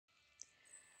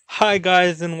Hi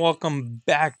guys, and welcome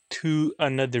back to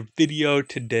another video.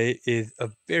 Today is a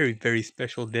very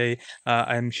special day.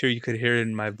 I'm sure you could hear it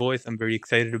in my voice. I'm very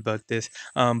excited about this.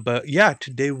 But yeah,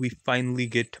 today we finally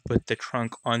get to put the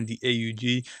trunk on the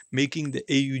AUG, making the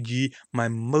AUG my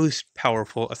most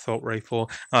powerful assault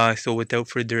rifle. So without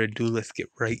further ado, let's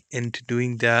get right into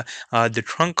doing that. The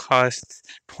trunk costs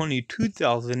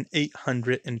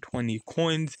 22,820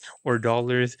 coins or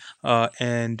dollars,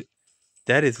 and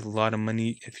that is a lot of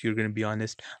money if you're going to be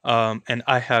honest. And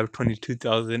I have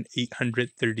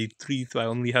 22,833, so I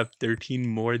only have 13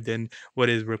 more than what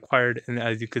is required. And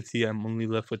as you can see, I'm only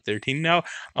left with 13 now.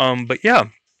 But yeah,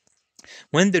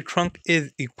 when the trunk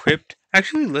is equipped,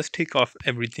 actually let's take off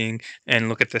everything and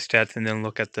look at the stats, and then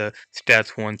look at the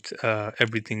stats once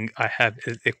everything I have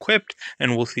is equipped,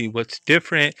 and we'll see what's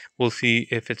different. We'll see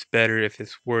if it's better, if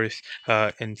it's worse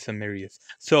in some areas.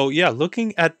 So yeah,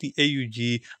 looking at the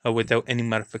AUG without any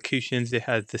modifications, it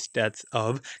has the stats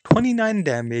of 29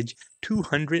 damage,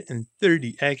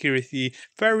 230 accuracy,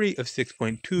 fire rate of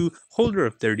 6.2, holder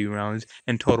of 30 rounds,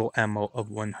 and total ammo of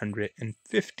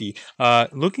 150.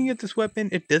 Looking at this weapon,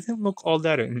 it doesn't look all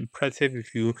that impressive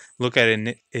if you look at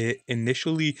it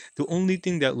initially. The only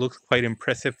thing that looks quite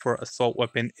impressive for assault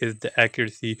weapon is the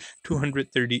accuracy.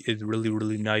 230 is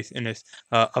really nice, and it's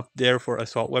up there for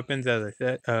assault weapons, as I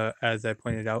said, as I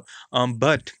pointed out.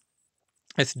 But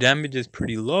its damage is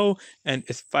pretty low, and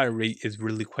its fire rate is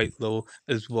really quite low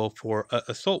as well for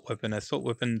assault weapon. Assault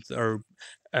weapons are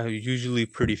usually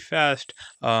pretty fast,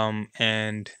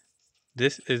 and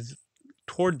this is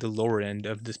toward the lower end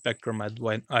of the spectrum, I'd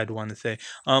want to say.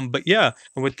 But yeah,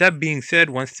 with that being said,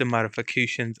 once the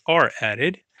modifications are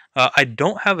added, I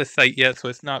don't have a sight yet, so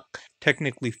it's not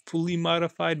technically fully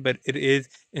modified, but it is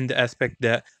in the aspect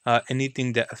that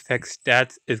anything that affects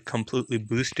stats is completely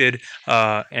boosted.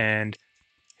 And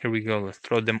here we go. Let's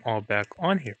throw them all back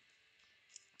on here.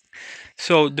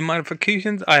 So the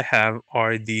modifications I have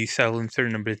are the silencer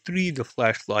number 3, the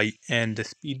flashlight, and the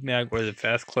speed mag or the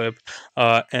fast clip.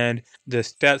 And the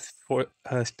stats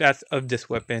of this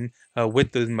weapon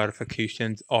with those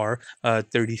modifications are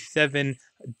 37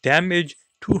 damage,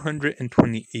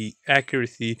 228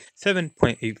 accuracy,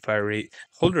 7.8 fire rate,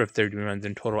 holder of 30 rounds,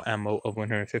 and total ammo of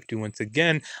 150. Once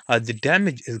again, the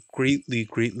damage is greatly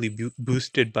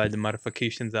boosted by the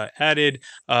modifications I added.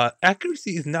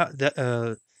 Accuracy is not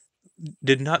that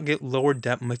did not get lowered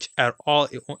that much at all.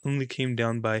 It only came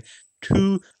down by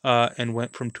 2 and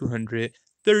went from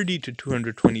 230 to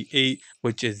 228,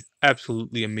 which is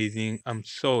absolutely amazing. I'm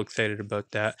so excited about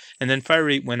that. And then fire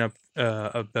rate went up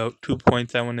about 2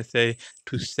 points, I want to say,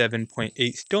 to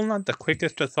 7.8. Still not the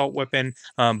quickest assault weapon,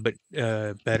 but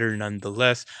better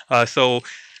nonetheless. So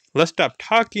let's stop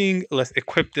talking, let's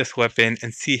equip this weapon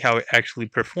and see how it actually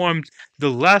performs. The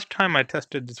last time I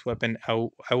tested this weapon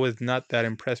out, I was not that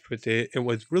impressed with it. It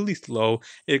was really slow.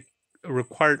 It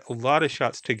required a lot of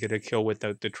shots to get a kill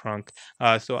without the trunk.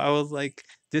 So I was like,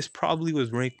 this probably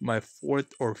was ranked my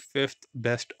 4th or 5th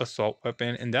best assault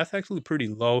weapon, and that's actually pretty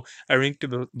low. I ranked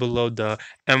it below the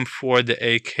M4, the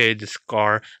AK, the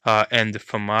SCAR, and the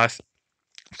FAMAS.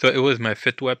 So it was my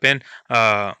 5th weapon.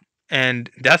 And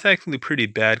that's actually pretty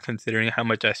bad considering how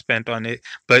much I spent on it.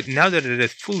 But now that it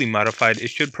is fully modified, it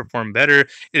should perform better.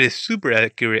 It is super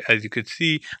accurate, as you could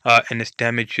see, and its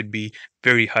damage should be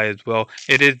very high as well.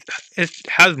 It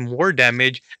has more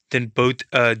damage than both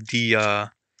the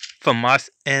FAMAS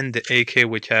and the AK,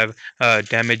 which have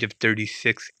damage of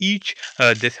 36 each.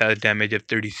 This has damage of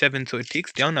 37, so it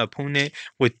takes down the opponent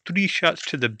with 3 shots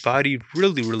to the body.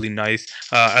 Really nice.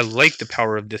 I like the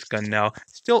power of this gun now.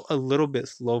 Still a little bit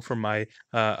slow for my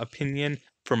opinion,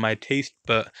 for my taste,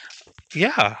 but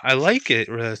yeah, I like it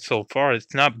so far.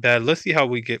 It's not bad. Let's see how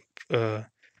we get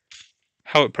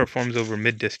how it performs over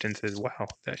mid distances. Wow,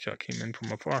 that shot came in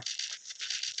from afar.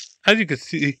 As you can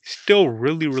see, still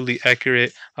really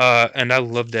accurate, and I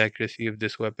love the accuracy of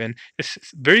this weapon. It's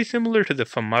very similar to the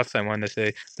FAMAS, I want to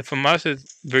say. The FAMAS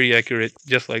is very accurate,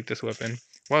 just like this weapon.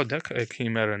 Wow, that guy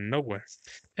came out of nowhere.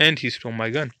 And he stole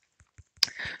my gun.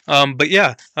 But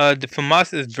yeah, the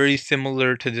FAMAS is very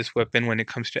similar to this weapon when it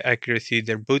comes to accuracy.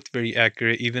 They're both very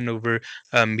accurate, even over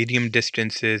medium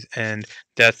distances, and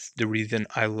that's the reason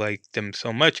I like them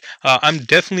so much. I'm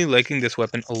definitely liking this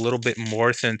weapon a little bit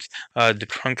more since the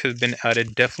trunk has been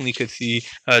added. Definitely could see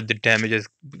the damage has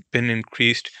been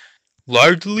increased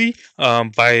largely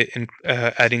by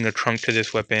adding a trunk to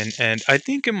this weapon, and I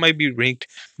think it might be ranked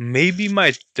maybe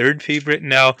my 3rd favorite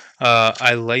now.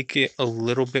 I like it a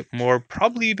little bit more,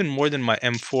 probably even more than my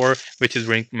M4, which is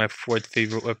ranked my 4th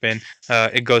favorite weapon.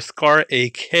 It goes SCAR,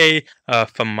 AK,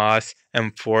 FAMAS,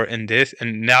 M4 in this,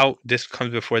 and now this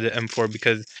comes before the M4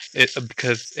 because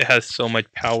it has so much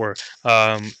power.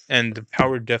 And the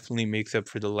power definitely makes up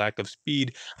for the lack of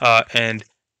speed. And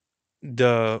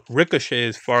the ricochet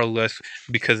is far less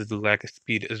because of the lack of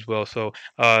speed as well. So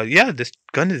yeah, this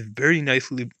gun is very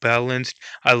nicely balanced.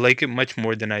 I like it much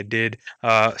more than I did.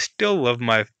 Still love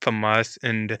my FAMAS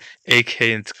and AK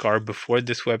and SCAR before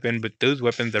this weapon, but those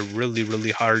weapons are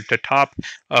really hard to top.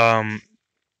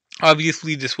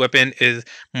 Obviously this weapon is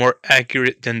more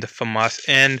accurate than the FAMAS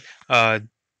and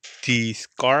the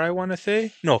SCAR, I want to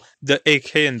say. No, the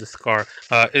AK and the SCAR.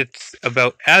 It's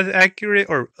about as accurate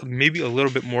or maybe a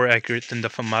little bit more accurate than the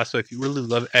FAMAS. So if you really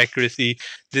love accuracy,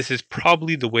 this is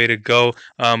probably the way to go.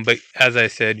 But as I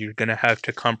said, you're going to have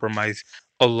to compromise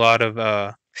a lot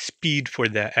of speed for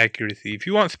that accuracy. If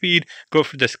you want speed, go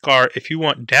for the SCAR. If you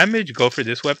want damage, go for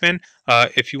this weapon.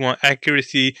 If you want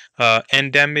accuracy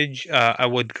and damage, I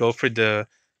would go for the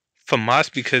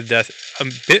FAMAS because that's a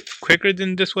bit quicker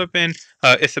than this weapon.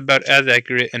 It's about as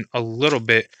accurate and a little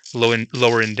bit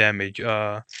lower in damage.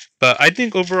 But I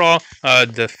think overall,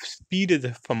 the speed of the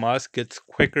FAMAS gets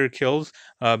quicker kills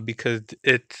because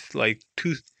it's like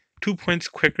two points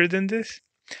quicker than this.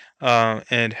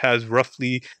 And has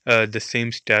roughly the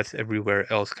same stats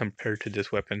everywhere else compared to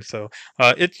this weapon. So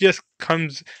it just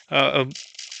comes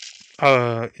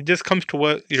to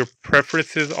what your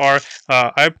preferences are.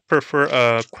 I prefer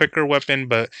a quicker weapon,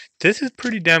 but this is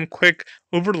pretty damn quick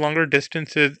over longer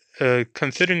distances.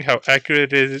 Considering how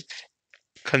accurate it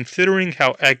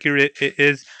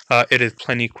is, it is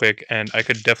plenty quick, and I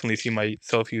could definitely see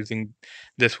myself using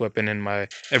this weapon in my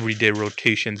everyday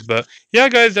rotations. But yeah,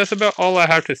 guys, that's about all I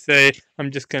have to say. I'm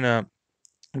just gonna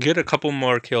get a couple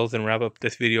more kills and wrap up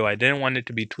this video. I didn't want it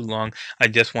to be too long. I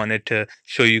just wanted to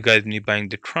show you guys me buying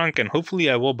the trunk, and hopefully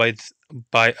I will buy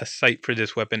a sight for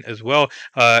this weapon as well,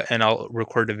 and I'll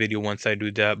record a video once I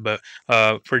do that. But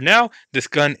for now, this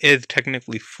gun is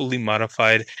technically fully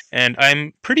modified, and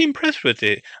I'm pretty impressed with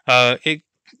it. It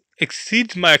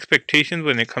exceeds my expectations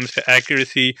when it comes to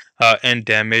accuracy and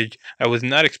damage. I was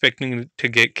not expecting to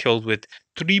get killed with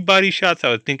 3 body shots. I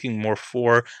was thinking more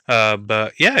 4.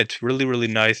 But yeah, it's really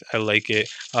nice. I like it.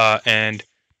 And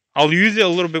I'll use it a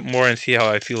little bit more and see how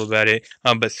I feel about it.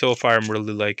 But so far, I'm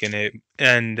really liking it.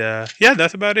 And yeah,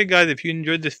 that's about it, guys. If you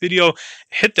enjoyed this video,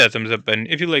 hit that thumbs up button.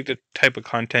 If you like the type of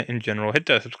content in general, hit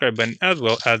that subscribe button as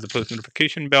well as the post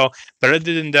notification bell. But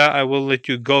other than that, I will let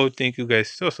you go. Thank you guys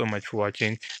so much for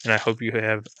watching, and I hope you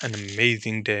have an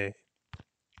amazing day.